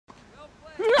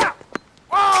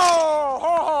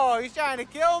trying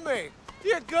to kill me.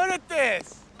 You're good at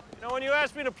this. You know, when you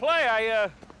asked me to play, I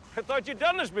thought you'd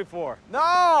done this before.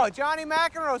 No, Johnny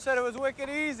McEnroe said it was wicked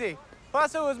easy.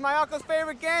 Plus, it was my uncle's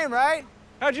favorite game, right?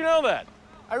 How'd you know that?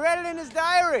 I read it in his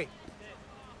diary.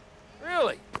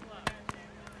 Really?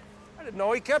 I didn't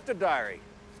know he kept a diary.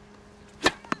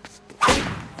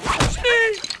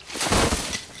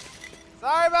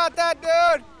 Sorry about that,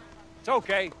 dude. It's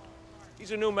okay.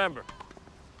 He's a new member.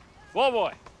 Ball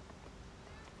boy.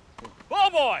 Ball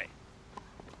boy!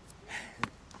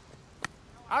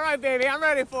 All right, baby, I'm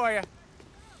ready for you.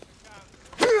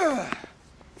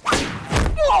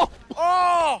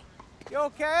 Oh! You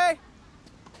okay?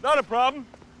 Not a problem.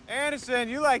 Anderson,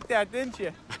 you liked that, didn't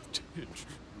you?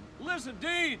 Listen,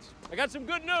 Deeds, I got some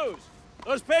good news.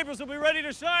 Those papers will be ready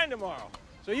to sign tomorrow.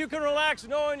 So you can relax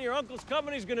knowing your uncle's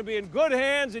company's gonna be in good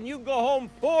hands and you can go home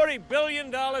 $40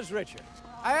 billion richer.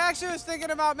 I actually was thinking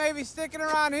about maybe sticking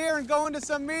around here and going to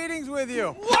some meetings with you.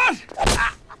 What?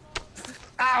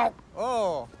 Ow!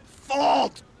 Oh.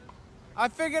 Fault! I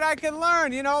figured I could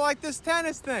learn, you know, like this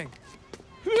tennis thing.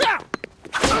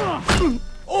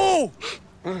 Oh!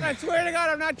 I swear to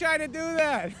God, I'm not trying to do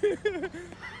that.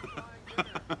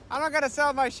 I'm not gonna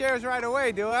sell my shares right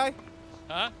away, do I?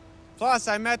 Huh? Plus,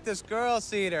 I met this girl,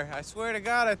 Cedar. I swear to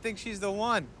God, I think she's the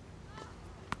one.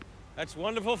 That's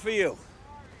wonderful for you.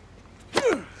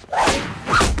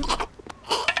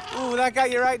 Ooh, that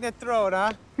got you right in the throat,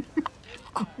 huh?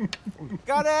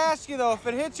 Gotta ask you, though, if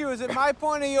it hits you, is it my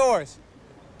point or yours?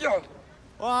 Well,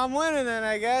 I'm winning then,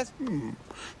 I guess.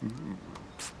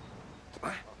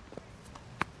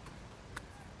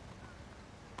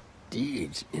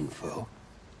 Deeds info.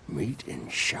 Meet in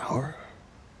shower.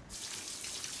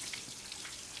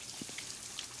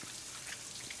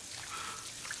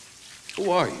 Who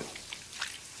are you?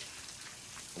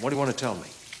 And what do you want to tell me?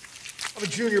 I'm a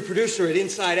junior producer at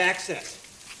Inside Access,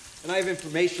 and I have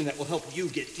information that will help you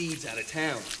get Deeds out of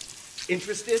town.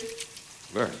 Interested?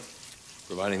 Very.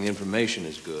 Providing the information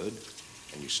is good,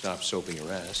 and you stop soaping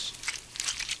your ass.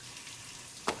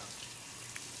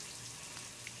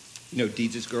 You know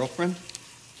Deeds' girlfriend?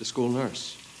 The school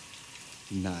nurse.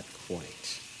 Not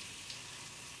quite.